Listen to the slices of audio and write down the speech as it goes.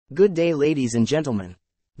Good day, ladies and gentlemen.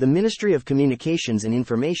 The Ministry of Communications and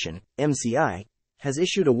Information, MCI, has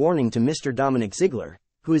issued a warning to Mr Dominic Ziegler,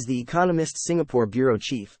 who is the Economist Singapore Bureau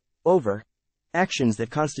Chief, over actions that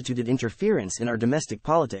constituted interference in our domestic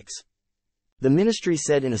politics. The ministry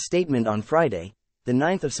said in a statement on Friday, the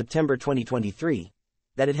 9th of September 2023,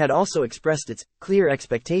 that it had also expressed its clear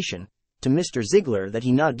expectation to Mr Ziegler that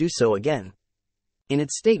he not do so again. In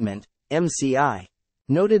its statement, MCI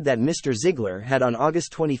noted that Mr Ziegler had on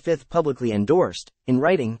August 25 publicly endorsed, in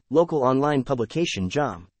writing, local online publication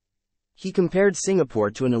JOM. He compared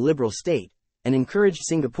Singapore to an illiberal state, and encouraged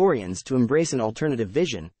Singaporeans to embrace an alternative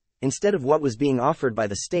vision, instead of what was being offered by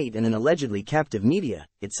the state and an allegedly captive media,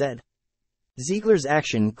 it said. Ziegler's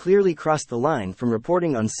action clearly crossed the line from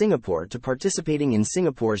reporting on Singapore to participating in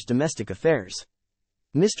Singapore's domestic affairs.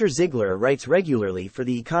 Mr Ziegler writes regularly for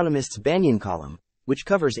The Economist's Banyan column, which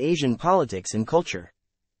covers Asian politics and culture.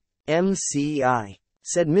 MCI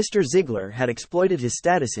said Mr Ziegler had exploited his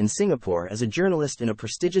status in Singapore as a journalist in a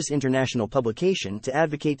prestigious international publication to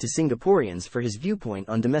advocate to Singaporeans for his viewpoint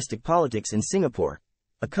on domestic politics in Singapore,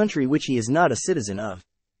 a country which he is not a citizen of.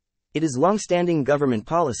 It is long-standing government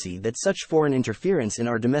policy that such foreign interference in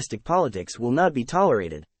our domestic politics will not be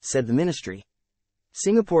tolerated, said the ministry.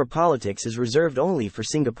 Singapore politics is reserved only for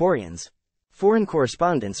Singaporeans. Foreign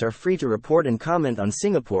correspondents are free to report and comment on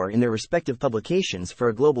Singapore in their respective publications for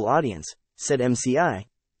a global audience, said MCI,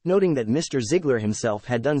 noting that Mr Ziegler himself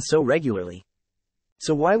had done so regularly.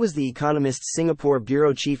 So why was the Economist's Singapore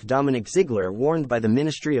Bureau Chief Dominic Ziegler warned by the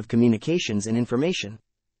Ministry of Communications and Information?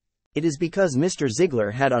 It is because Mr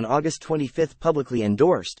Ziegler had on August 25 publicly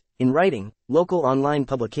endorsed, in writing, local online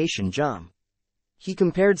publication JOM. He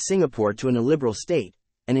compared Singapore to an illiberal state,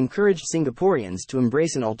 and encouraged Singaporeans to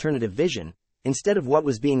embrace an alternative vision, instead of what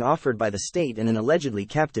was being offered by the state and an allegedly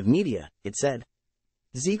captive media, it said.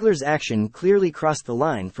 Ziegler's action clearly crossed the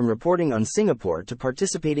line from reporting on Singapore to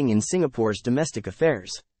participating in Singapore's domestic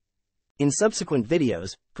affairs. In subsequent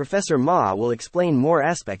videos, Professor Ma will explain more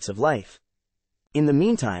aspects of life. In the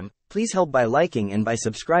meantime, please help by liking and by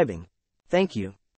subscribing. Thank you.